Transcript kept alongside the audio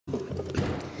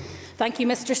Thank you,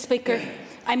 Mr Speaker.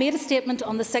 I made a statement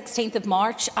on the 16th of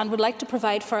March and would like to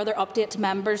provide further update to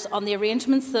members on the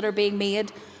arrangements that are being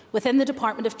made within the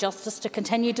Department of Justice to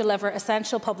continue to deliver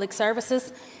essential public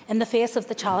services in the face of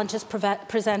the challenges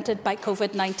presented by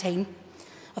COVID-19.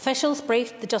 Officials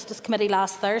briefed the Justice Committee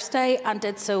last Thursday and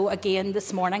did so again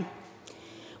this morning.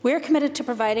 We are committed to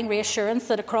providing reassurance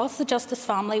that across the Justice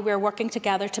family we are working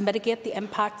together to mitigate the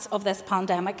impacts of this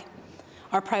pandemic.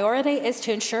 Our priority is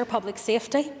to ensure public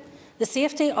safety, the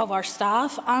safety of our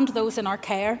staff and those in our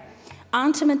care,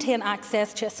 and to maintain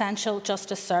access to essential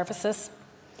justice services.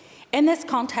 In this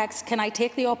context, can I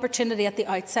take the opportunity at the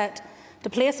outset to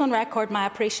place on record my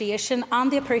appreciation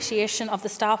and the appreciation of the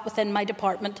staff within my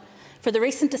department for the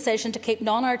recent decision to keep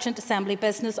non-urgent Assembly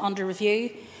business under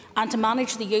review and to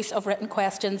manage the use of written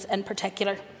questions in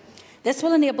particular. This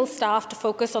will enable staff to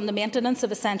focus on the maintenance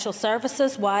of essential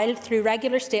services while, through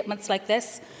regular statements like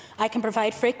this, I can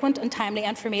provide frequent and timely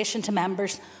information to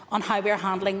members on how we are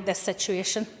handling this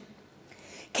situation.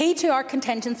 Key to our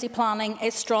contingency planning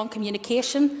is strong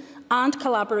communication and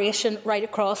collaboration right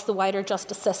across the wider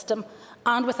justice system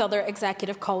and with other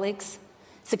executive colleagues.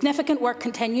 Significant work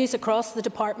continues across the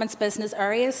department's business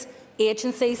areas,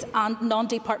 agencies and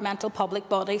non-departmental public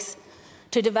bodies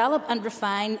to develop and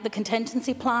refine the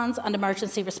contingency plans and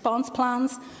emergency response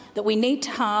plans that we need to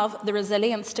have the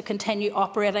resilience to continue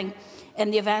operating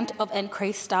in the event of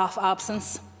increased staff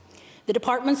absence. The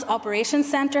Department's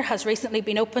Operations Centre has recently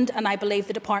been opened and I believe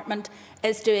the Department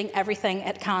is doing everything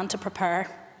it can to prepare.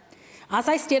 As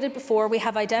I stated before, we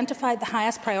have identified the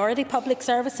highest priority public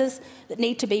services that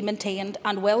need to be maintained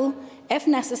and will, if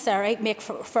necessary, make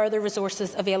further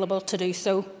resources available to do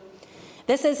so.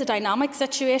 This is a dynamic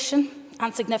situation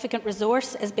and significant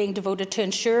resource is being devoted to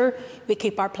ensure we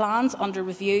keep our plans under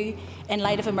review in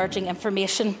light of emerging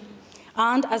information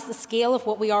and as the scale of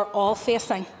what we are all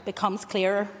facing becomes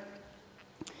clearer.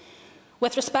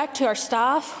 With respect to our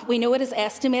staff, we know it is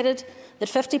estimated that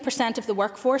 50% of the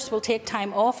workforce will take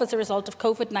time off as a result of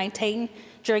COVID-19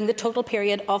 during the total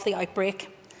period of the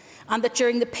outbreak, and that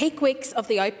during the peak weeks of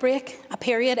the outbreak, a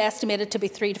period estimated to be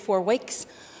 3 to 4 weeks,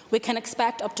 we can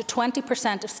expect up to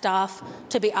 20% of staff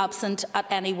to be absent at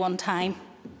any one time.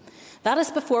 That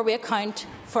is before we account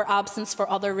for absence for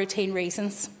other routine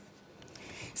reasons.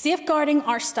 Safeguarding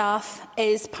our staff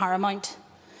is paramount,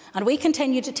 and we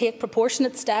continue to take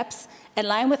proportionate steps in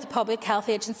line with the Public Health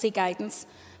Agency guidance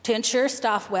to ensure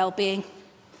staff well-being.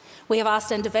 We have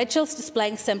asked individuals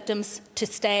displaying symptoms to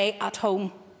stay at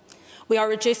home. We are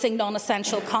reducing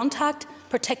non-essential contact,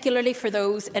 particularly for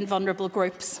those in vulnerable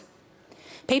groups.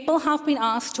 People have been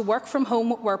asked to work from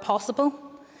home where possible,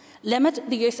 limit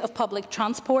the use of public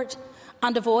transport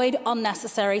and avoid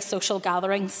unnecessary social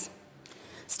gatherings.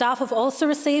 Staff have also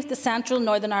received the Central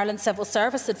Northern Ireland Civil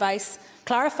Service advice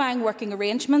clarifying working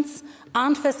arrangements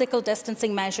and physical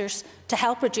distancing measures to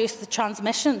help reduce the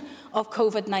transmission of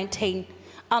COVID-19,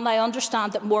 and I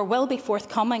understand that more will be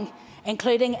forthcoming,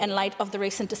 including in light of the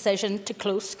recent decision to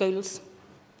close schools.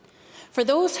 For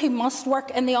those who must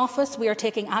work in the office, we are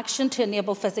taking action to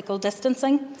enable physical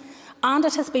distancing, and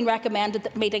it has been recommended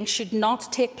that meetings should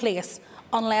not take place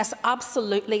unless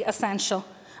absolutely essential,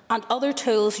 and other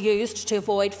tools used to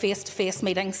avoid face-to-face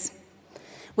meetings.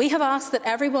 We have asked that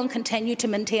everyone continue to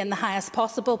maintain the highest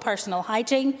possible personal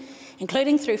hygiene,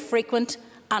 including through frequent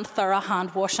and thorough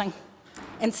hand washing.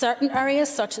 In certain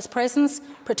areas, such as prisons,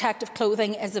 protective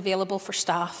clothing is available for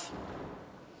staff.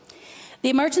 The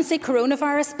emergency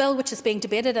coronavirus bill, which is being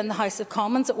debated in the House of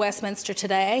Commons at Westminster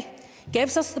today,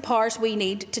 gives us the powers we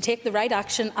need to take the right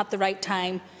action at the right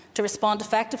time to respond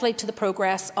effectively to the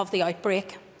progress of the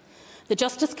outbreak. The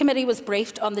Justice Committee was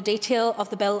briefed on the detail of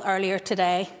the bill earlier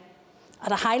today.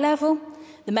 At a high level,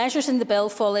 the measures in the bill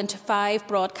fall into 5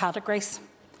 broad categories.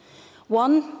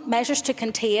 1. Measures to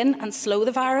contain and slow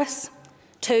the virus.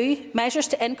 2. Measures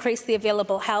to increase the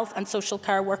available health and social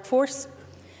care workforce.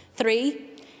 3.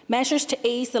 Measures to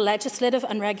ease the legislative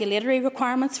and regulatory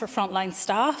requirements for frontline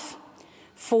staff.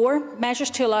 4. Measures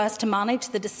to allow us to manage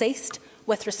the deceased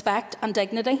with respect and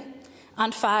dignity.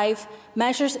 And 5.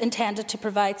 Measures intended to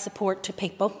provide support to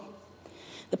people.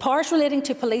 The powers relating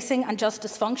to policing and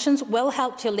justice functions will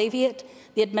help to alleviate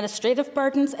the administrative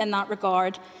burdens in that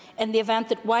regard in the event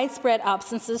that widespread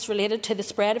absences related to the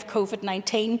spread of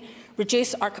COVID-19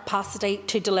 reduce our capacity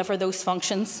to deliver those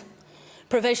functions.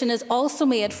 Provision is also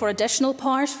made for additional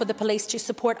powers for the police to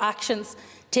support actions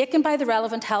taken by the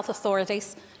relevant health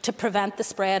authorities to prevent the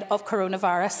spread of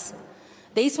coronavirus.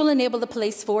 These will enable the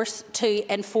police force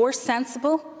to enforce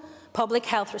sensible public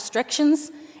health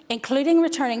restrictions, including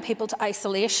returning people to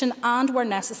isolation and, where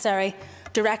necessary,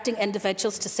 directing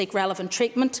individuals to seek relevant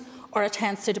treatment or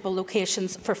attend suitable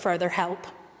locations for further help.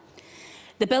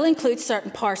 The bill includes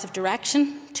certain powers of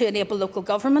direction to enable local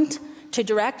government to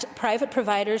direct private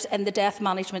providers in the death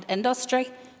management industry,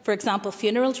 for example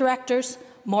funeral directors,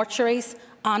 mortuaries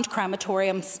and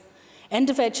crematoriums,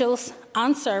 individuals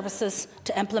and services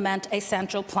to implement a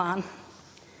central plan.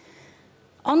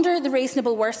 Under the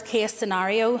reasonable worst-case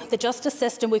scenario, the justice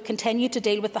system would continue to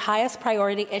deal with the highest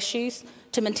priority issues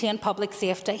to maintain public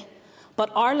safety,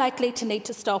 but are likely to need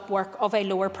to stop work of a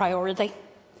lower priority.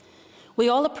 We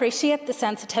all appreciate the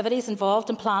sensitivities involved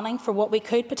in planning for what we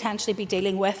could potentially be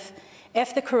dealing with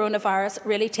if the coronavirus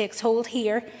really takes hold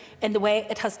here in the way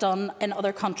it has done in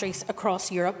other countries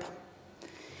across Europe.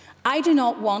 I do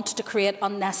not want to create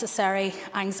unnecessary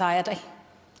anxiety.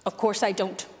 Of course I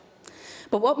don't.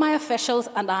 But what my officials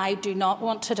and I do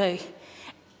want to do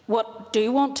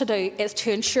is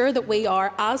to ensure that we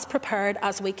are as prepared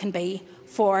as we can be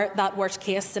for that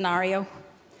worst-case scenario.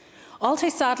 All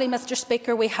too sadly, Mr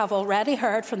Speaker, we have already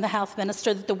heard from the Health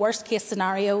Minister that the worst-case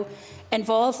scenario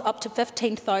involves up to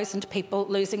 15,000 people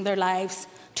losing their lives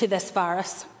to this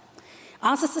virus.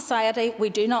 As a society, we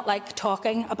do not like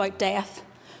talking about death,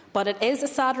 but it is a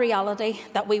sad reality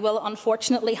that we will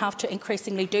unfortunately have to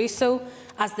increasingly do so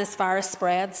as this virus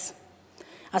spreads.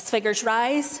 As figures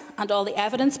rise, and all the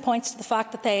evidence points to the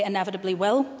fact that they inevitably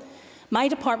will, my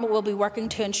department will be working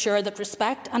to ensure that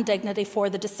respect and dignity for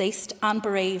the deceased and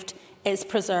bereaved is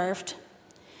preserved.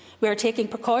 We are taking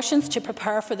precautions to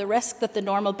prepare for the risk that the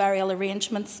normal burial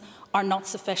arrangements are not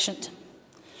sufficient.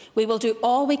 We will do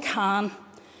all we can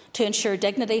to ensure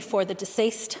dignity for the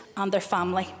deceased and their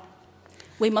family.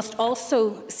 We must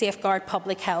also safeguard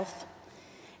public health.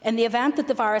 In the event that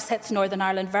the virus hits Northern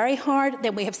Ireland very hard,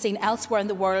 then we have seen elsewhere in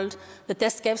the world that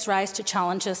this gives rise to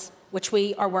challenges which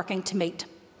we are working to meet.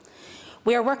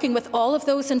 We are working with all of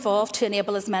those involved to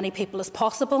enable as many people as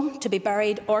possible to be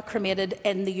buried or cremated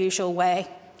in the usual way.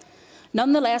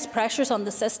 Nonetheless, pressures on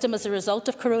the system as a result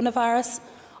of coronavirus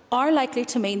are likely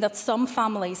to mean that some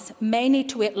families may need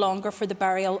to wait longer for the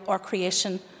burial or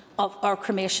cremation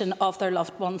of their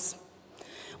loved ones.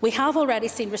 We have already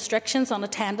seen restrictions on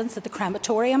attendance at the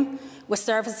crematorium, with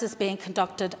services being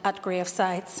conducted at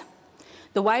gravesides.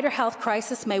 The wider health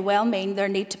crisis may well mean there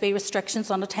need to be restrictions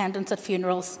on attendance at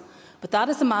funerals, but that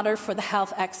is a matter for the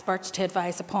health experts to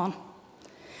advise upon.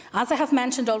 As I have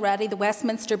mentioned already, the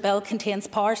Westminster Bill contains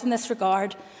powers in this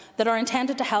regard that are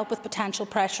intended to help with potential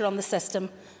pressure on the system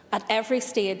at every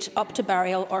stage up to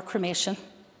burial or cremation.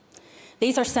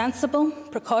 These are sensible,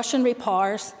 precautionary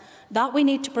powers that we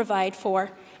need to provide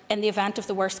for in the event of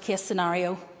the worst-case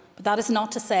scenario, but that is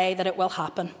not to say that it will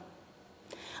happen.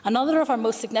 Another of our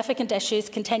most significant issues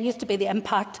continues to be the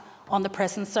impact on the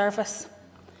prison service.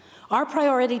 Our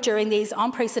priority during these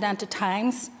unprecedented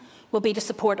times will be to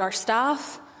support our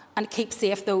staff and keep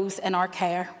safe those in our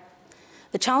care.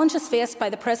 The challenges faced by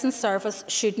the prison service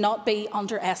should not be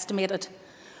underestimated.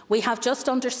 We have just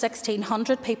under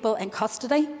 1,600 people in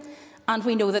custody, and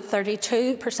we know that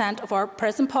 32% of our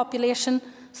prison population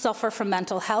suffer from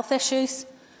mental health issues,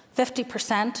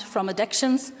 50% from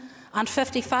addictions, and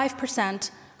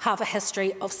 55% have a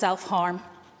history of self-harm.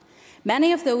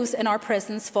 Many of those in our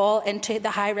prisons fall into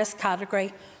the high-risk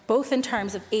category, both in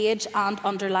terms of age and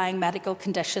underlying medical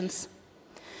conditions.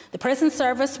 The Prison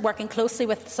Service, working closely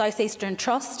with the South Eastern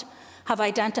Trust, have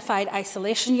identified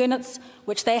isolation units,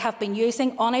 which they have been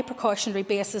using on a precautionary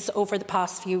basis over the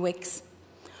past few weeks.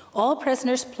 All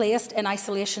prisoners placed in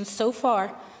isolation so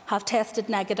far have tested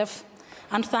negative,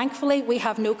 and thankfully we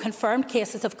have no confirmed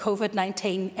cases of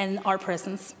COVID-19 in our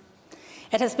prisons.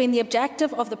 It has been the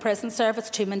objective of the Prison Service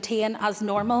to maintain as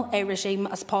normal a regime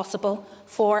as possible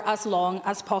for as long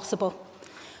as possible.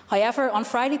 However, on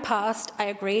Friday past, I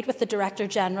agreed with the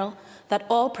Director-General that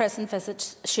all prison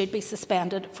visits should be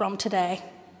suspended from today.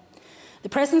 The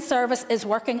Prison Service is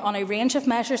working on a range of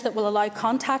measures that will allow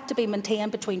contact to be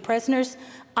maintained between prisoners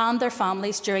and their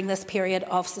families during this period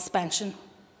of suspension.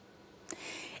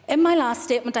 In my last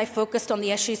statement, I focused on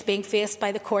the issues being faced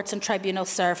by the Courts and Tribunal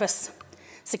Service.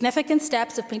 Significant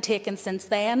steps have been taken since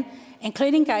then,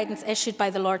 including guidance issued by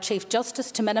the Lord Chief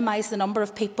Justice to minimise the number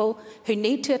of people who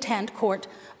need to attend court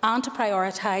and to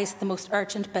prioritise the most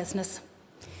urgent business.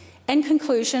 In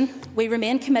conclusion, we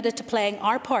remain committed to playing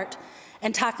our part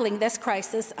in tackling this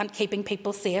crisis and keeping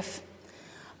people safe.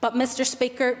 But, Mr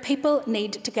Speaker, people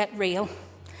need to get real.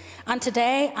 And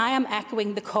today I am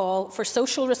echoing the call for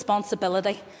social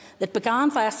responsibility that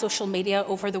began via social media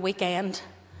over the weekend.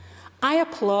 I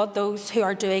applaud those who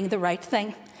are doing the right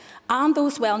thing and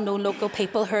those well-known local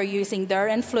people who are using their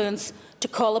influence to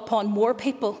call upon more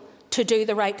people to do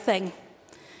the right thing.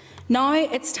 Now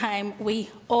it's time we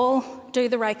all do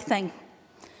the right thing.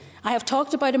 I have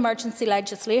talked about emergency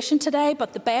legislation today,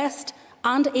 but the best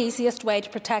and easiest way to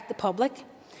protect the public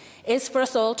is for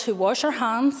us all to wash our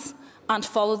hands and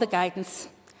follow the guidance.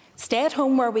 Stay at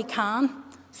home where we can,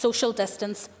 social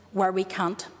distance where we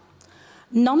can't.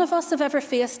 None of us have ever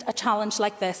faced a challenge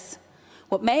like this.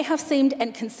 What may have seemed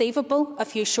inconceivable a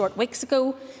few short weeks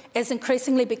ago is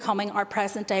increasingly becoming our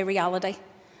present-day reality,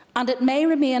 and it may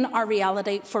remain our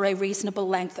reality for a reasonable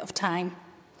length of time.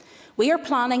 We are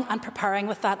planning and preparing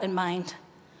with that in mind.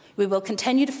 We will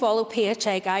continue to follow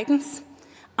PHA guidance,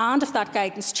 and if that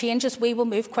guidance changes, we will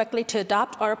move quickly to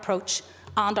adapt our approach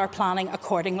and our planning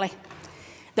accordingly.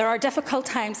 There are difficult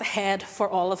times ahead for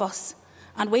all of us,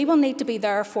 and we will need to be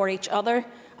there for each other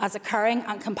as a caring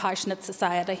and compassionate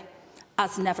society,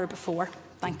 as never before.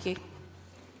 Thank you.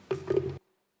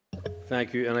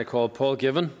 Thank you. And I call Paul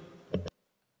Givan.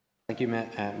 Thank you,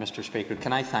 Mr. Speaker.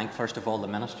 Can I thank, first of all, the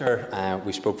Minister?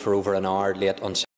 We spoke for over an hour late on